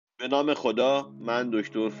به نام خدا، من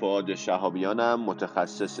دکتر فؤاد شهابیانم،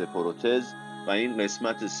 متخصص پروتز و این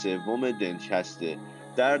قسمت سوم دنتکسته.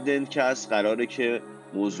 در دنتکست قراره که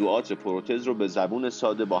موضوعات پروتز رو به زبون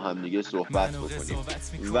ساده با همدیگه صحبت بکنیم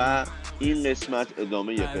و این قسمت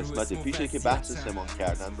ادامه قسمت پیشه که بحث سمان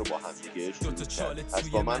کردن رو با همدیگه شروع کردیم. پس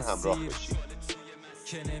با من همراه باشید.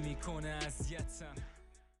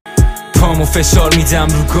 پامو فشار میدم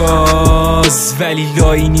رو گاز ولی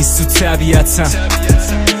لایی نیست تو طبیعتم.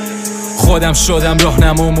 خودم شدم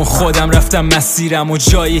راهنمام و خودم رفتم مسیرم و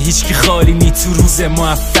جای هیچکی خالی نی تو روز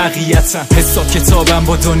موفقیتم. حساب کتابم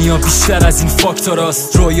با دنیا بیشتر از این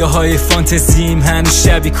فاکتوراست. رویاهای فانتزیم هنوز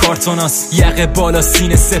شبیه کارتوناست. یقه بالا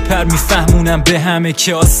سینه سپر میفهمونم به همه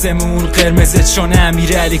که آسمون قرمزه چون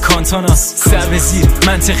امیرعلی کانتوناست. سر به زیر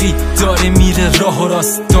منطقی داره میره راه و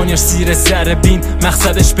راست. دنیا سیر ذره بین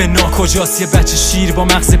مقصدش به ناکجاست. یه بچه شیر با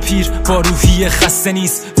مغز پیر با روحیه خسته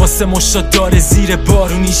نیست. واسه مشتا داره زیر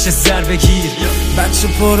بارونیش ضربه گیر. بچه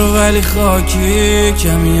پرو ولی خاکی،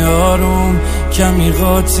 کمی آروم کمی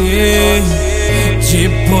قاطی،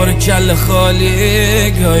 جیب پر کل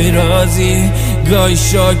خالی، گاهی راضی گاهی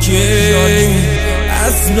شاکی.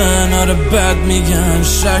 از من آره بد میگن،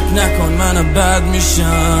 شک نکن من بد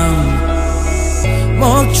میشم.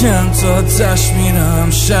 محکم تا تش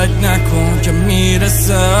میرم، شک نکن که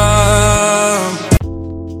میرسم.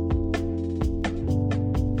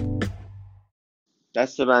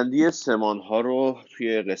 دسته‌بندی سمان‌ها رو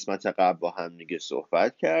توی قسمت قبل با هم دیگه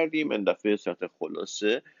صحبت کردیم. این دفعه صورت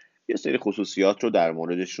خلاصه یه سری خصوصیات رو در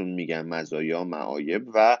موردشون میگم، مزایا، معایب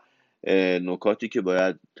و نکاتی که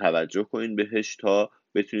باید توجه کنین بهش تا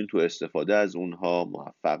بتونین تو استفاده از اونها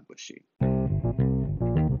موفق باشین.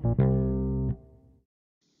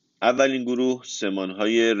 اولین گروه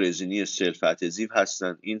سمان‌های رزینی سلف ادهزیو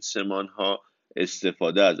هستن. این سمان‌ها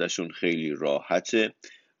استفاده ازشون خیلی راحته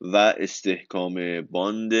و استحکام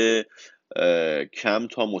باند کم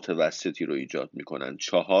تا متوسطی رو ایجاد میکنن.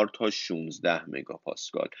 4 تا 16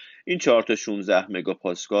 مگاپاسکال. این 4 تا 16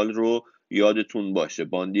 مگاپاسکال رو یادتون باشه،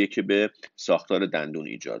 باندیه که به ساختار دندون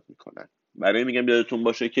ایجاد میکنن. برای میگم یادتون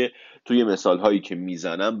باشه که توی مثال هایی که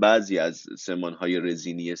میزنم بعضی از سمان های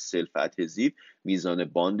رزینی سلف ادهزیو میزان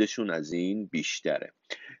باندشون از این بیشتره.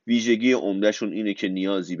 ویژگی عمدهشون اینه که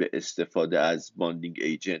نیازی به استفاده از باندینگ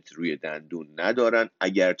ایجنت روی دندون ندارن،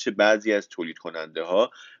 اگرچه بعضی از تولید کننده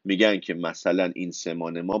ها میگن که مثلا این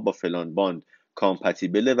سمان ما با فلان باند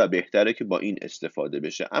کامپتیبله و بهتره که با این استفاده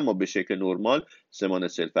بشه، اما به شکل نرمال سمان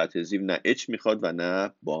سلف ادهزیو نه اچ میخواد و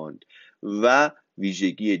نه باند. و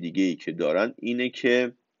ویژگی دیگه ای که دارن اینه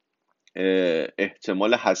که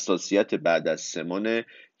احتمال حساسیت بعد از سمان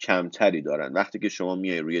کمتری دارن. وقتی که شما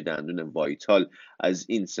میای روی دندون وایتال از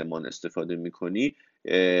این سمان استفاده میکنی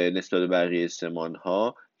نسبت به بقیه سمان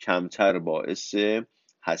ها کمتر باعث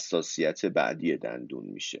حساسیت بعدی دندون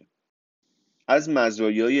میشه. از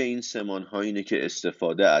مزایای این سمان ها اینه که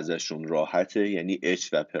استفاده ازشون راحته، یعنی اچ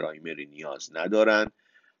و پرایمری نیاز ندارن.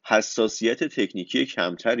 حساسیت تکنیکی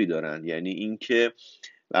کمتری دارن، یعنی اینکه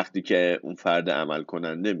وقتی که اون فرد عمل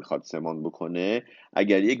کننده میخواد سمان بکنه،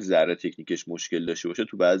 اگر یک ذره تکنیکش مشکل داشته باشه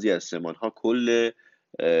تو بعضی از سمان ها کل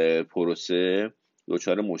پروسه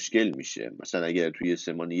دچار مشکل میشه. مثلا اگر توی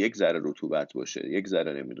سمان یک ذره رطوبت باشه، یک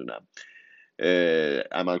ذره نمیدونم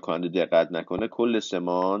عمل کننده دقت نکنه، کل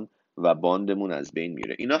سمان و باندمون از بین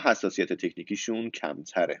میره. اینا حساسیت تکنیکیشون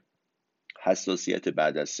کمتره. حساسیت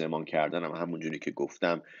بعد از سمان کردن هم همونجوری که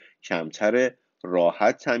گفتم کمتره،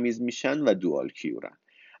 راحت تمیز میشن و دوال کیورن.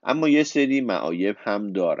 اما یه سری معایب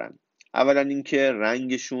هم دارن. اولا اینکه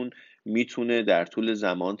رنگشون میتونه در طول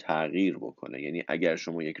زمان تغییر بکنه، یعنی اگر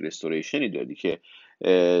شما یک رستوریشنی دادی که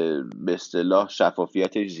به اصطلاح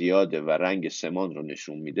شفافیتش زیاده و رنگ سمان رو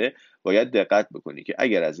نشون میده، باید دقت بکنی که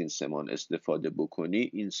اگر از این سمان استفاده بکنی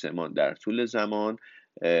این سمان در طول زمان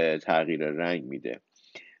تغییر رنگ میده.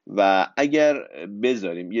 و اگر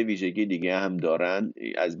بذاریم یه ویژگی دیگه هم دارن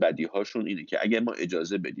از بدیهاشون اینه که اگر ما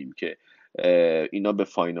اجازه بدیم که اینا به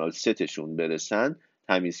فاینال ستشون برسن،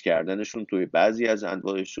 تمیز کردنشون توی بعضی از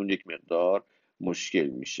انواعشون یک مقدار مشکل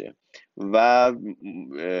میشه. و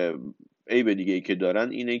عیب دیگه ای که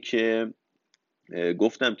دارن اینه که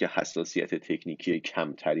گفتم که حساسیت تکنیکی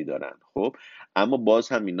کمتری دارن، خب اما باز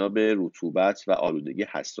هم اینا به رطوبت و آلودگی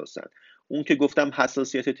حساسن. اون که گفتم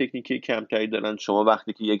حساسیت تکنیکی کمتری دارن، شما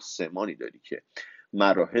وقتی که یک سمانی داری که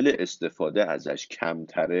مراحل استفاده ازش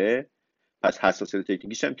کمتره پس حساسیت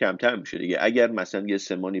تکنیکیش هم کمتر میشه دیگه. اگر مثلا یه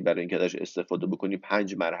سمانی برای اینکه ازش استفاده بکنی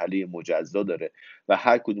 5 مرحله مجزا داره و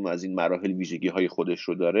هر کدوم از این مراحل ویژگی های خودش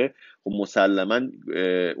رو داره، خب مسلما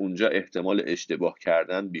اونجا احتمال اشتباه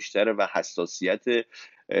کردن بیشتره و حساسیت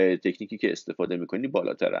تکنیکی که استفاده میکنی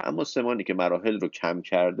بالاتره. اما سمانی که مراحل رو کم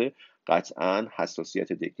کرده قطعا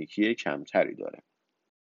حساسیت تکنیکی کمتری داره.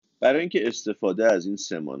 برای اینکه استفاده از این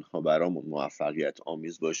سمان ها برامون موفقیت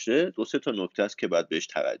آمیز باشه، 2-3 تا نکته است که باید بهش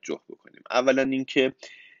توجه بکنیم. اولا اینکه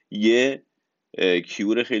یه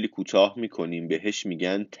کیور خیلی کوتاه میکنیم، بهش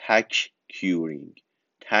میگن تک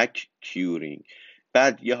کیورینگ.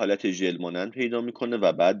 بعد یه حالت ژل مانند پیدا میکنه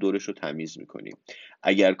و بعد دورش رو تمیز میکنیم.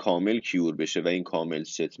 اگر کامل کیور بشه و این کامل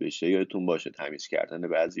ست بشه، یادتون باشه تمیز کردن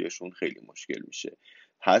بعضیاشون خیلی مشکل میشه.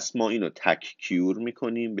 پس ما اینو تک کیور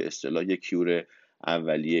میکنیم، به اصطلاح یه کیور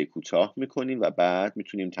اولیه کوتاه میکنیم و بعد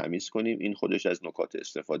میتونیم تمیز کنیم. این خودش از نکات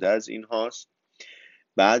استفاده از این هاست.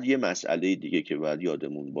 بعد یه مسئله دیگه که باید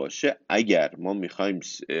یادمون باشه، اگر ما میخوایم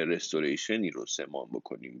رستوریشنی رو سمان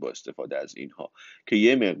بکنیم با استفاده از اینها که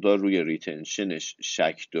یه مقدار روی ریتنشنش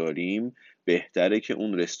شک داریم، بهتره که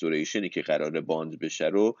اون رستوریشنی که قراره باند بشه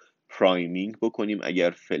رو پرایمینگ بکنیم.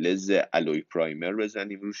 اگر فلز الوی پرایمر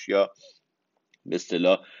بزنیم روش، یا به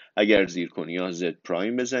اصطلاح اگر زیرکنیا زد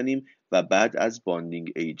پرایم بزنیم و بعد از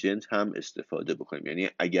باندینگ ایجنت هم استفاده بکنیم. یعنی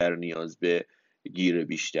اگر نیاز به گیر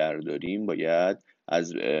بیشتر داریم باید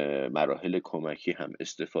از مراحل کمکی هم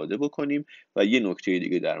استفاده بکنیم. و یه نکته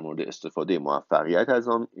دیگه در مورد استفاده موفقیت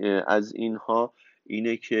از اینها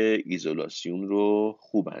اینه که ایزولاسیون رو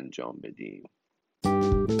خوب انجام بدیم.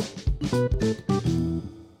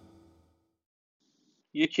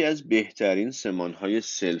 یکی از بهترین سمانهای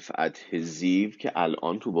سلف ادهزیو که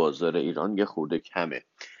الان تو بازار ایران یه خورده کمه،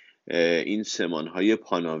 این سمانهای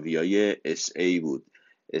پاناویای SA بود،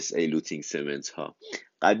 SA لوتینگ سمنت ها.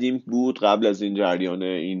 قدیم بود، قبل از این جریان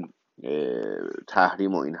این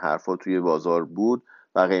تحریم و این حرفا توی بازار بود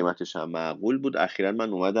و قیمتش هم معقول بود. اخیرا من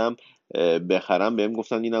اومدم بخرم، بهم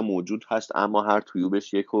گفتن اینم موجود هست اما هر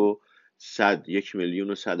تویوبش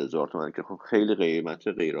 1,100,000 تومان که خب خیلی قیمت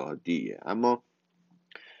غیر عادیه. اما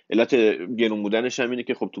علت گرون بودنش هم اینه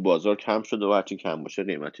که خب تو بازار کم شده و هرچی کم باشه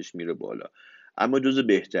قیمتش میره بالا. اما جز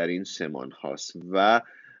بهترین سمان هاست و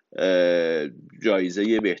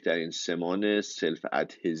جایزه بهترین سمان سلف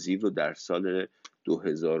ادهزیو رو در سال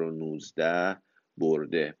 2019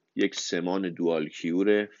 برده. یک سمان دوال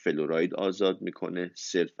کیور، فلوراید آزاد میکنه،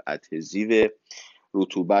 سلف ادهزیو،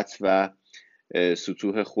 رطوبت و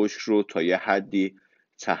سطوح خشک رو تا یه حدی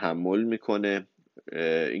تحمل میکنه.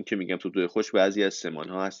 این که میگم سطوح خشک، بعضی از سمان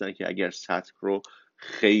ها هستن که اگر سطح رو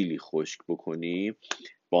خیلی خشک بکنی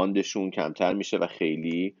باندشون کمتر میشه و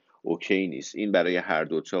خیلی اوکی نیست. این برای هر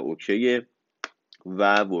دوتا اوکیه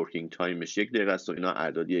و ورکینگ تایمش 1 دقیقه است و اینا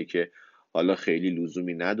اعدادیه که حالا خیلی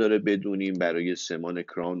لزومی نداره بدونیم. برای سمان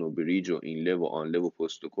کران و بریج و اینله و آنله و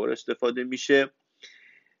پست و کور استفاده میشه.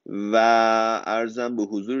 و عرضم به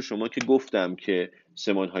حضور شما که گفتم که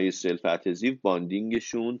سمانهای سلف ادهزیو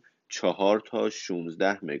باندینگشون 4 تا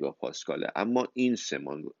 16 مگاپاسکاله، اما این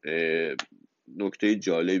سمان نکته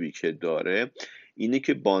جالبی که داره اینه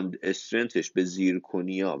که باند استرنتش به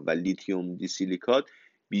زیرکنیا و لیتیوم دی سیلیکات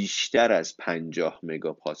بیشتر از 50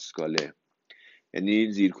 مگاپاسکاله.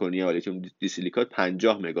 یعنی زیرکنیا و لیتیوم دی سیلیکات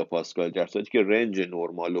 50 مگاپاسکال، در صورتی که رنج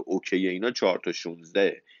نرمال و اوکی اینا 4 تا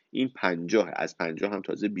 16. این 50 از 50 هم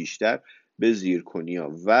تازه بیشتر به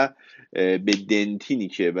زیرکنیا و به دنتینی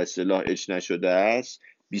که به اصطلاح اچ نشده است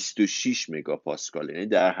 26 مگاپاسکال. یعنی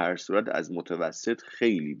در هر صورت از متوسط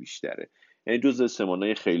خیلی بیشتره. یعنی جزء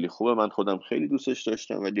سمانهای خیلی خوبه. من خودم خیلی دوستش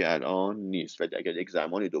داشتم ولی الان نیست، ولی اگر یک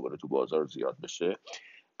زمانی دوباره تو بازار زیاد بشه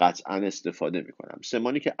قطعا استفاده میکنم.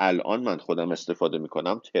 سمانی که الان من خودم استفاده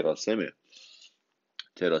میکنم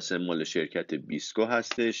تراسم مال شرکت بیسکو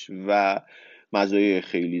هستش و مزایای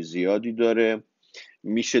خیلی زیادی داره.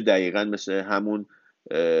 میشه دقیقا مثل همون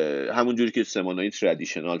جوری که سمانهای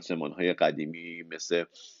ترادیشنال، سمانهای قدیمی مثل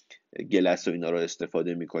گلس و اینا رو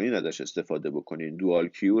استفاده میکنین ازش استفاده بکنین. دوال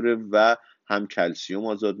کیوره و هم کلسیوم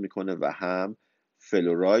آزاد میکنه و هم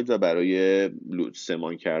فلوراید و برای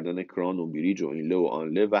سمان کردن کران و بریج و اینله و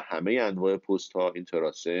آنله و همه انواع پست ها این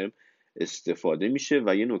تراسم استفاده میشه.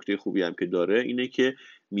 و یه نکته خوبی هم که داره اینه که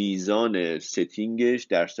میزان ستینگش،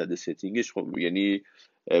 درصد ستینگش، خب یعنی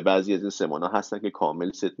بعضی از این سمان ها هستن که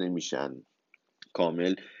کامل ست نمیشن،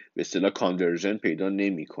 کامل به اصطلاح کانورژن پیدا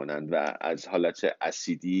نمی کنن و از حالت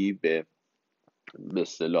اسیدی به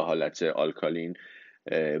اصطلاح حالت آلکالین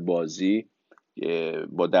بازی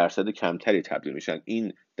با درصد کمتری تبدیل میشن.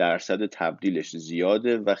 این درصد تبدیلش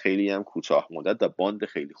زیاده و خیلی هم کوتاه مدت و باند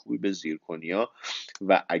خیلی خوبی به زیرکنیا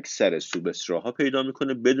و اکثر سوبستراها پیدا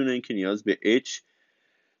میکنه بدون اینکه نیاز به اچ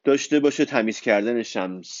داشته باشه. تمیز کردنش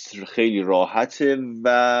هم خیلی راحته و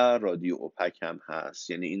رادیو اوپک هم هست.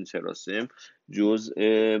 یعنی این تراسم جزء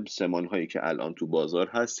سمان هایی که الان تو بازار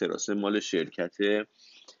هست. تراسم مال شرکت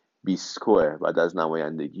بیسکوه، بعد از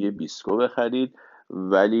نمایندگی بیسکو بخرید،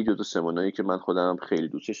 ولی جزو سمانهایی که من خودم خیلی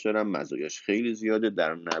دوستش دارم، مزایاش خیلی زیاده.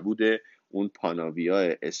 در نبود اون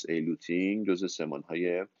پاناویا اس ای لوتینگ جزو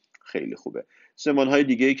سمانهای خیلی خوبه. سمانهای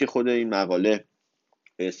دیگه ای که خود این مقاله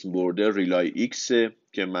اسم برده ریلای ایکس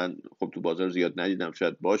که من خب تو بازار زیاد ندیدم،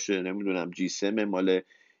 شاید باشه، نمیدونم. جی سم مال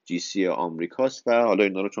جی سی آمریکاست و حالا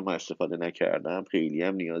اینا رو چون من استفاده نکردم خیلی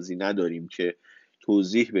هم نیازی نداریم که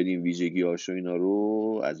توضیح بدیم ویژگی هاشو، اینا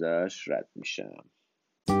رو ازش رد میشم.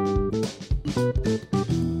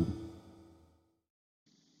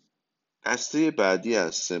 دسته بعدی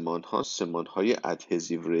از سمان های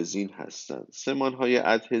ادهزیو رزین هستند. سمان های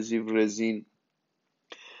ادهزیو رزین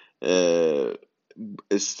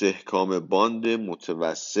استحکام باند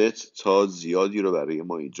متوسط تا زیادی رو برای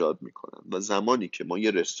ما ایجاد میکنن و زمانی که ما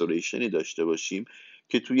یه رستوریشنی داشته باشیم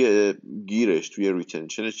که توی گیرش، توی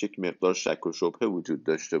ریتنشنش یک مقدار شک و شبهه وجود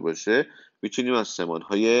داشته باشه، میتونیم از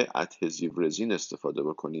سمانهای ادهزیو رزین استفاده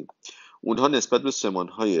بکنیم. اونها نسبت به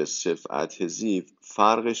سمانهای سلف ادهزیو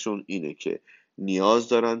فرقشون اینه که نیاز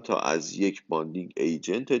دارن تا از یک باندینگ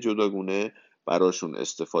ایجنت جداگونه براشون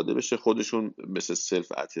استفاده بشه. خودشون مثل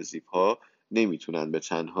سلف ادهزیو ها نمیتونن به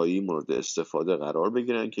تنهایی مورد استفاده قرار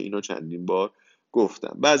بگیرن که اینو چندین بار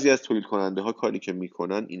گفتم. بعضی از تولید کننده ها کاری که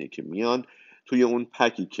میکنن اینه که میان توی اون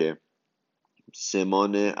پکی که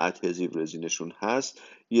سمان ادهزیو رزینشون هست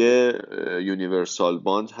یه یونیورسال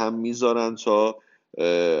باند هم میذارن تا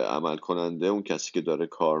عمل کننده، اون کسی که داره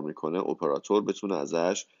کار میکنه، اپراتور، بتونه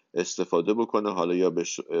ازش استفاده بکنه، حالا یا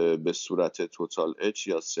به صورت توتال اچ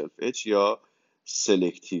یا سلف اچ یا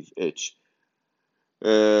سلکتیو اچ.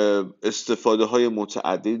 استفاده های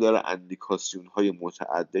متعددی داره، اندیکاسیون های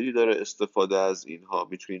متعددی داره استفاده از اینها.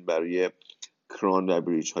 میتونین برای کران و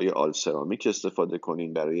بریج های آل سرامیک استفاده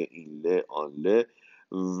کنین، برای اینله، آنله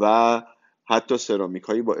و حتی سرامیک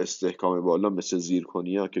هایی با استحکام بالا مثل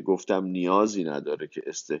زیرکونیا که گفتم نیازی نداره که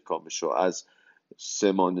استحکامش رو از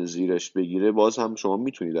سمان زیرش بگیره، باز هم شما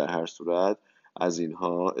میتونید در هر صورت از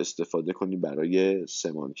اینها استفاده کنید برای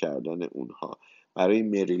سمان کردن اونها. برای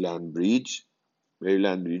مریلند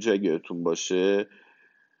بریج اگه یادتون باشه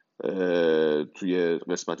توی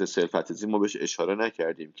قسمت سلف ادهزیو ما بهش اشاره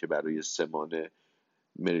نکردیم که برای سمان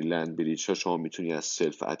مریلند بریج ها شما میتونی از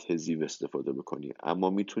سلف ادهزیو استفاده بکنی، اما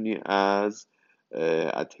میتونی از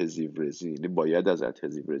ادهزیو رزین، یعنی باید از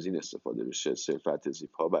ادهزیو رزین استفاده بشه. سلف ادهزیو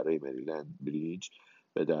ها برای مریلند بریج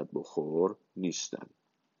به درد بخور نیستن.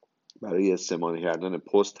 برای سمان کردن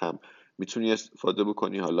پست هم میتونی استفاده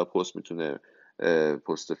بکنی، حالا پست میتونه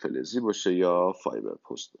پست فلزی باشه یا فایبر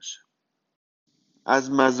پست باشه.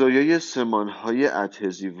 از مزایای سمانهای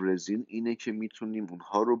ادهزیو رزین اینه که میتونیم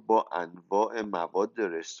اونها رو با انواع مواد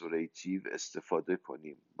رستوریتیو استفاده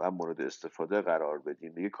کنیم و مورد استفاده قرار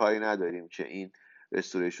بدیم. دیگه کاری نداریم که این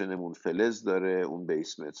رستوریشنمون فلز داره، اون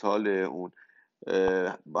بیس متاله، اون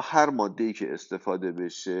با هر ماده‌ای که استفاده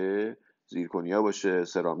بشه، زیرکونیا باشه،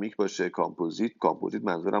 سرامیک باشه، کامپوزیت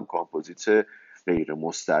منظورم کامپوزیت غیر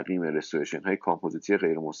مستقیم، رستوریشن های کامپوزیتی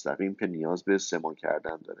غیر مستقیم که نیاز به سمان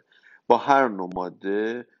کردن داره، با هر نوع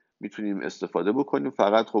ماده میتونیم استفاده بکنیم.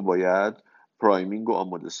 فقط خب باید پرایمینگ و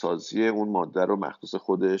آماده سازی اون ماده رو مخصوص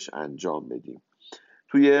خودش انجام بدیم.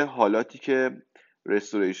 توی حالاتی که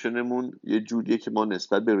رستوریشنمون یه جوریه که ما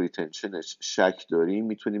نسبت به ریتنشنش شک داریم،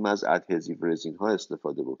 میتونیم از ادهزیو رزین ها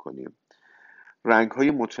استفاده بکنیم. رنگ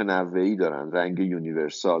های متنوعی دارن، رنگ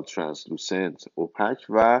یونیورسال، ترانسلوسنت، اوپک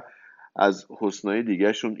و از حسنای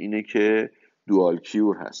دیگهشون اینه که دوال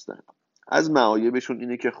کیور هستن. از معایبشون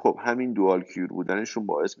اینه که خب همین دوال کیور بودنشون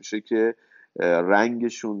باعث میشه که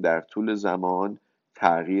رنگشون در طول زمان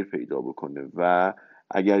تغییر پیدا بکنه و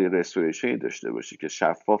اگر یه رستوریشنی داشته باشه که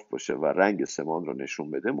شفاف باشه و رنگ سمان رو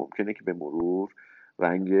نشون بده، ممکنه که به مرور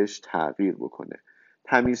رنگش تغییر بکنه.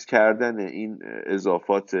 تمیز کردن این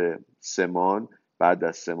اضافات سمان بعد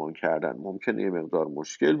از سمان کردن ممکنه یه مقدار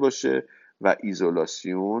مشکل باشه و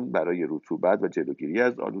ایزولاسیون برای رطوبت و جلوگیری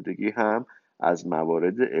از آلودگی هم از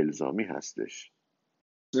موارد الزامی هستش.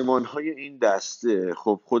 سمانهای این دسته،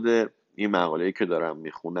 خب خود این مقاله‌ای که دارم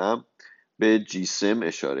میخونم به جیسم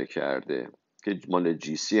اشاره کرده که مال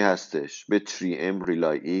جی سی هستش، به 3M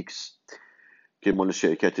ریلای ایکس که مال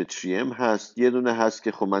شرکت 3M هست. یه دونه هست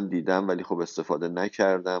که خب من دیدم ولی خب استفاده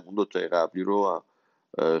نکردم، اون دوتای قبلی رو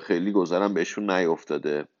خیلی گذرم بهشون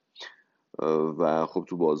نیافتاده و خب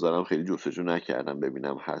تو بازارم خیلی جستجو نکردم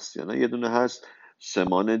ببینم هست یا نه. یه دونه هست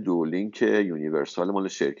سمان دولینک یونیورسال مال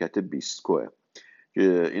شرکت بیسکوه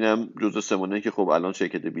که اینم جزو سمانه که خب الان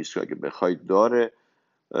شرکت بیسکو اگه بخواید داره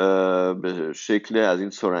به شکل از این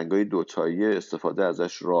سرنگای دوتایی استفاده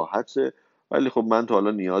ازش راحته، ولی خب من تا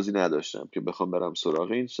حالا نیازی نداشتم که بخوام برم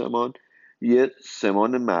سراغ این سمان. یه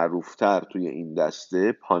سمان معروفتر توی این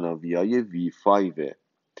دسته پاناویای V5.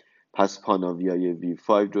 پس پاناویای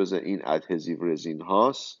V5 جز این ادهزیو رزین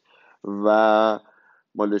هاست و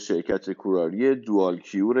مال شرکت کوراری دوال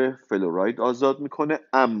کیور فلوراید آزاد میکنه.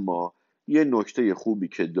 اما یه نکته خوبی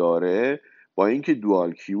که داره، با اینکه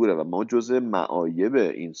دوال کیوره و ما جز معایب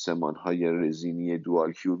این سمانهای رزینی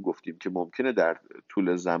دوال کیور گفتیم که ممکنه در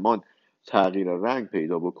طول زمان تغییر رنگ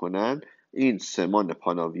پیدا بکنن، این سمان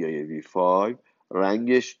پاناویای V5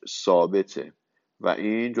 رنگش ثابته و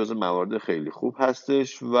این جز موارد خیلی خوب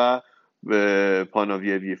هستش و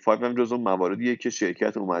پاناویای V5 هم جز اون مواردیه که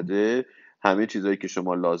شرکت اومده همه چیزایی که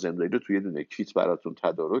شما لازم دارید رو توی یه دونه کیت براتون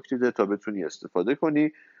تدارک دیده تا بتونی استفاده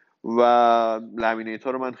کنی. و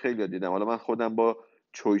لامینیت‌ها رو من خیلی دیدم، حالا من خودم با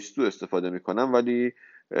چویس 2 استفاده میکنم، ولی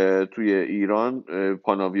توی ایران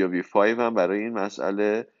پاناویا V5 هم برای این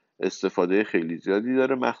مسئله استفاده خیلی زیادی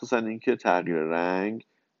داره، مخصوصا اینکه تغییر رنگ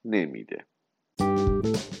نمیده.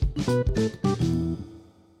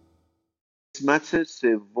 قسمت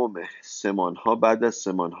سوم سمان‌ها بعد از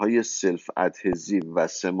سمان‌های سلف ادهزیو و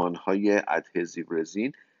سمان‌های ادهزیو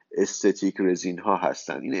رزین استتیک رزین ها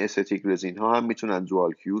هستن. این استتیک رزین ها هم میتونن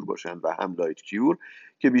دوال کیور باشن و هم لایت کیور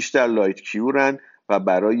که بیشتر لایت کیورن و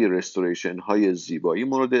برای رستوریشن های زیبایی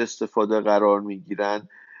مورد استفاده قرار میگیرن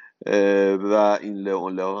و این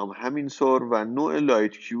لئون هم همینطور. و نوع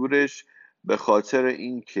لایت کیورش به خاطر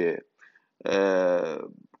اینکه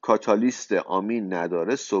کاتالیست آمین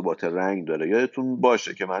نداره ثبات رنگ داره. یادتون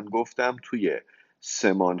باشه که من گفتم توی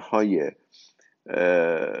سمانهای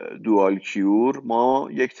دوال کیور ما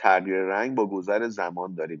یک تغییر رنگ با گذر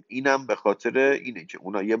زمان داریم. اینم به خاطر اینه که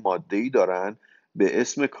اونا یه ماده‌ای دارن به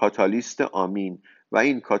اسم کاتالیست آمین و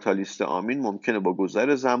این کاتالیست آمین ممکنه با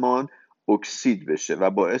گذر زمان اکسید بشه و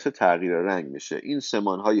باعث تغییر رنگ میشه. این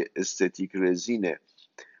سمانهای استتیک رزین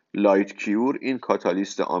لایت کیور این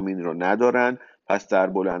کاتالیست آمین رو ندارن، پس در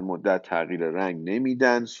بلند مدت تغییر رنگ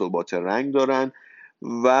نمیدن، ثبات رنگ دارن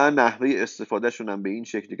و نحوه استفادهشون هم به این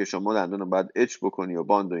شکلی که شما دندون رو باید اچ بکنی و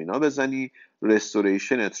باند و اینا بزنی،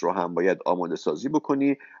 رستوریشنت رو هم باید آماده سازی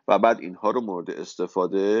بکنی و بعد اینها رو مورد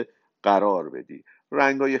استفاده قرار بدی.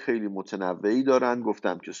 رنگای خیلی متنوعی دارن،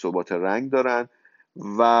 گفتم که ثبات رنگ دارن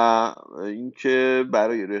و اینکه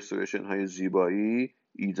برای رستوریشن های زیبایی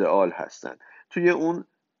ایدئال هستن. توی اون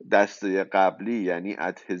دسته قبلی یعنی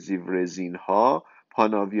ادهزیو رزین ها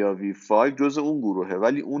پاناویا V5 جز اون گروهه،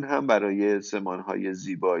 ولی اون هم برای سمانهای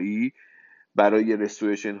زیبایی، برای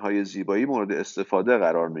رستوریشن های زیبایی مورد استفاده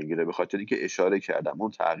قرار میگیره، به خاطر اینکه اشاره کردم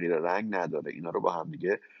اون تغییر رنگ نداره. اینا رو با هم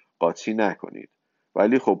دیگه قاطی نکنید.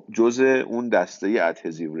 ولی خب جز اون دسته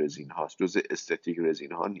ادهزیو رزین هاست، جز استتیک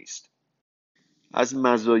رزین ها نیست. از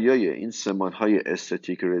مزایای این سمانهای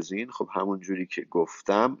استتیک رزین خب همون جوری که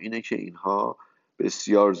گفتم اینه که اینها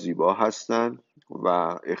بسیار زیبا هستن و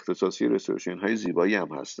اختصاصی رستوریشن های زیبایی هم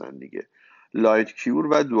هستن دیگه. لایت کیور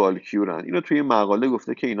و دوال کیورن. اینو توی مقاله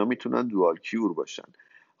گفته که اینا میتونن دوال کیور باشن.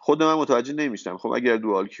 خود من متوجه نمیشتم خب اگر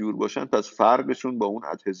دوال کیور باشن پس فرقشون با اون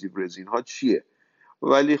ادهزیو رزین ها چیه؟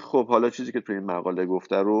 ولی خب حالا چیزی که توی این مقاله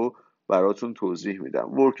گفته رو براتون توضیح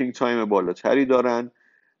میدم. ورکینگ تایم بالاتری دارن،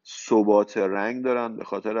 ثبات رنگ دارن به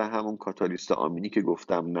خاطر همون کاتالیست آمینی که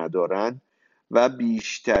گفتم ندارن و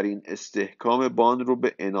بیشترین استحکام باند رو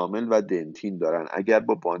به انامل و دنتین دارن. اگر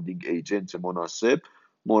با باندینگ ایجنت مناسب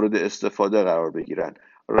مورد استفاده قرار بگیرن،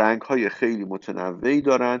 رنگ های خیلی متنوعی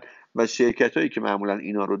دارن و شرکت هایی که معمولا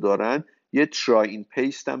اینا رو دارن یه ترای این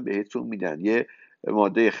پیست هم بهتون میدن، یه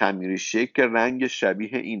ماده خمیری شکل که رنگ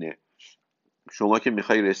شبیه اینه. شما که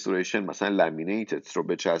میخوای رستوریشن مثلا لامینیتت رو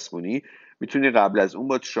بچسبونی میتونی قبل از اون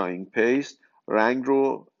با تراینگ پیست رنگ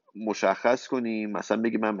رو مشخص کنی، مثلا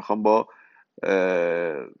بگی من میخوام با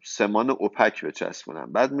سمان اوپک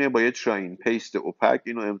بچسبونم، بعد میای با یه تراینگ پیست اوپک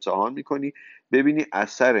اینو امتحان میکنی ببینی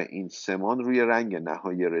اثر این سمان روی رنگ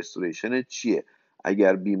نهایی رستوریشن چیه.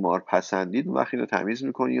 اگر بیمار پسندید اون وقت اینو تمیز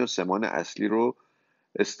میکنی و سمان اصلی رو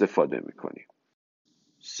استفاده میکنی.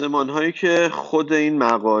 سمان هایی که خود این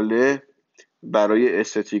مقاله برای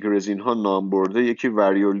استتیک رزین ها نام برده، یکی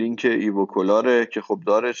وریولینک ایوکولاره که خب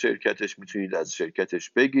داره شرکتش، میتونید از شرکتش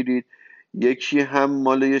بگیرید. یکی هم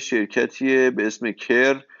مال یه شرکتیه به اسم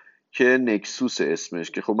کر که نکسوس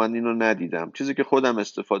اسمش، که خب من اینو ندیدم. چیزی که خودم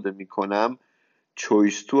استفاده میکنم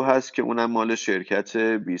چویس 2 هست که اونم مال شرکت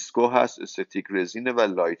بیسکو هست، استتیک رزینه و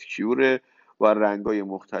لایت کیوره و رنگای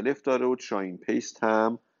مختلف داره و شاین پیست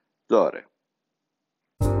هم داره.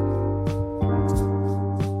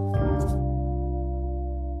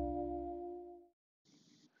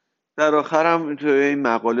 در آخرم توی این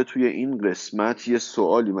مقاله توی این قسمت یه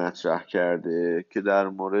سوالی مطرح کرده که در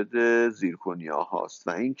مورد زیرکنیا هاست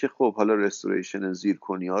و اینکه خب حالا رستوریشن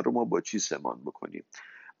زیرکنیا رو ما با چی سمان بکنیم.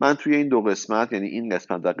 من توی این دو قسمت، یعنی این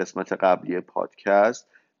قسمت و قسمت قبلی پادکست،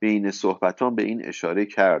 بین صحبتام به این اشاره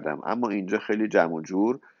کردم، اما اینجا خیلی جمع و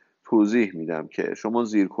جور توضیح میدم که شما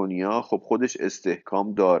زیرکنیا خب خودش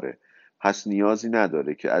استحکام داره، پس نیازی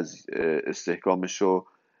نداره که از استحکامشو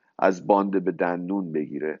از باند به دندون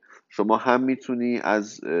بگیره. شما هم میتونی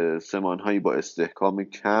از سمانهایی با استحکام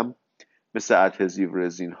کم مثل ادهزیو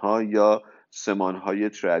رزین ها یا سمانهای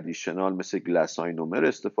ترادیشنال مثل گلاساینومر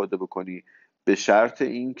استفاده بکنی، به شرط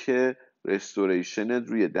اینکه رستوریشن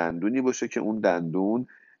روی دندونی باشه که اون دندون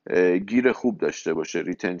گیر خوب داشته باشه،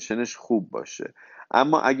 ریتنشنش خوب باشه.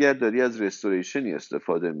 اما اگر داری از رستوریشنی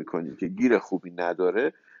استفاده میکنی که گیر خوبی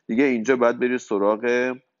نداره، دیگه اینجا باید بری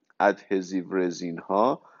سراغ ادهزیو رزین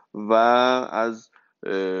ها و از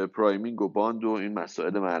پرایمینگ و باند و این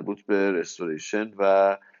مسائل مربوط به رستوریشن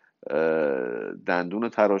و دندون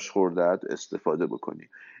تراش خوردت استفاده بکنی.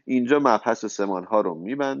 اینجا مبحث سمان ها رو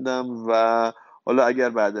میبندم و حالا اگر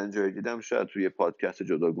بعداً جای دیدم شاید توی پادکست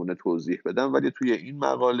جداگونه توضیح بدم، ولی توی این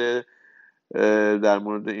مقاله در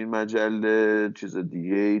مورد این مجله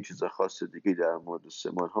چیز خاص دیگه در مورد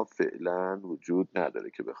سمان ها فعلا وجود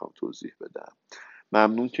نداره که بخوام توضیح بدم.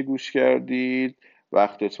 ممنون که گوش کردید،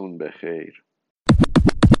 وقتتون بخیر.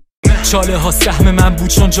 چاله ها سهم من بود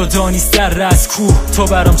چون جدا نیست در از کوه، تو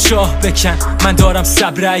برام چاه بکن من دارم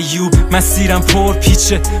صبر ایوب، مسیرم پر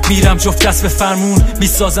پیچه میرم جفت دست به فرمون،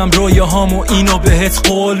 میسازم رویاهامو اینو بهت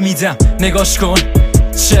قول میدم، نگاش کن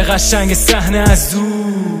چه قشنگ صحنه از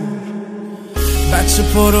دور. بچه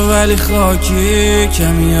پرو ولی خاکی،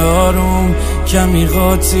 کمی آروم کمی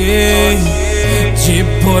قاطی،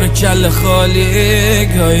 جیب پر کل خالی،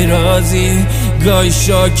 گاهی راضی گاهی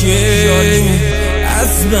شاکی،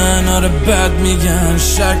 از بنار بد میگن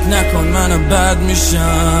شک نکن منو بد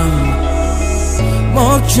میشم،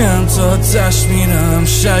 محکم تا تش میرم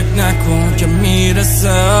شک نکن که میرسم.